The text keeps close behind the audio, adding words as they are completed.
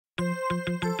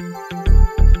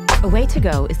A Way to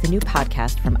Go is the new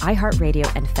podcast from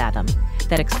iHeartRadio and Fathom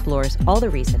that explores all the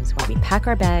reasons why we pack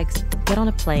our bags, get on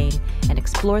a plane, and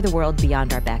explore the world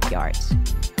beyond our backyards.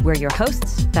 We're your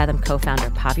hosts, Fathom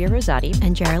co-founder Pavia Rosati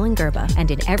and Geraldine Gerba.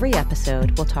 And in every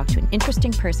episode, we'll talk to an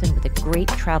interesting person with a great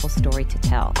travel story to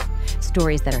tell.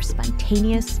 Stories that are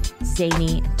spontaneous,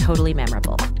 zany, and totally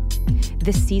memorable.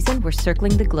 This season, we're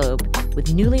circling the globe with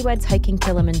newlyweds hiking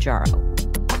Kilimanjaro.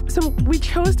 So we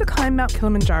chose to climb Mount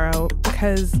Kilimanjaro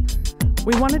because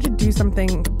we wanted to do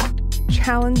something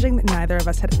challenging that neither of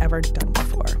us had ever done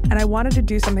before. And I wanted to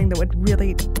do something that would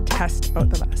really test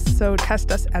both of us. So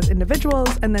test us as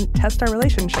individuals and then test our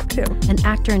relationship too. An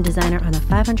actor and designer on a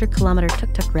 500-kilometer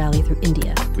tuk-tuk rally through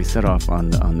India. We set off on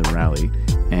the rally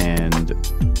and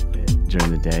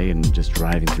during the day and just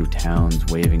driving through towns,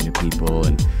 waving to people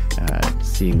and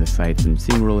seeing the sights and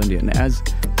seeing rural India. And as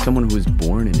someone who was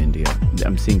born in India,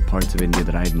 I'm seeing parts of India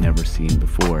that I had never seen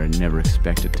before and never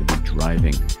expected to be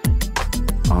driving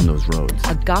on those roads.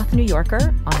 A goth New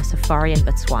Yorker on a safari in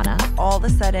Botswana. All of a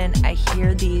sudden, I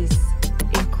hear these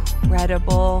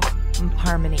incredible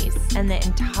harmonies, and the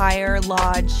entire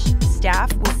lodge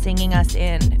staff was singing us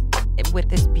in with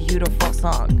this beautiful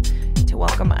song to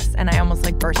welcome us, and I almost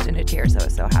burst into tears. I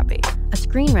was so happy. A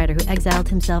screenwriter who exiled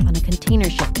himself on a container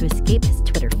ship to escape his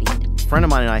Twitter feed. A friend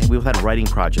of mine and I, we've had writing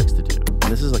projects to do. And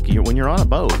this is when you're on a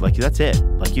boat, that's it.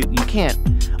 You can't,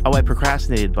 I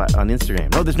procrastinated on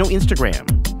Instagram. No, there's no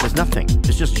Instagram. There's nothing.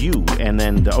 It's just you and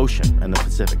then the ocean and the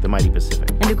Pacific, the mighty Pacific.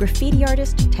 And a graffiti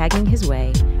artist tagging his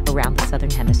way around the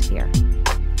Southern Hemisphere.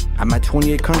 I'm at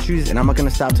 28 countries, and I'm not going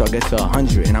to stop till I get to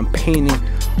 100. And I'm painting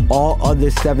all other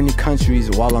 70 countries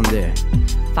while I'm there.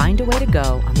 Find A Way to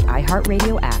Go on the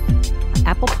iHeartRadio app, on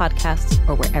Apple Podcasts,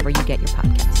 or wherever you get your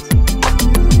podcasts.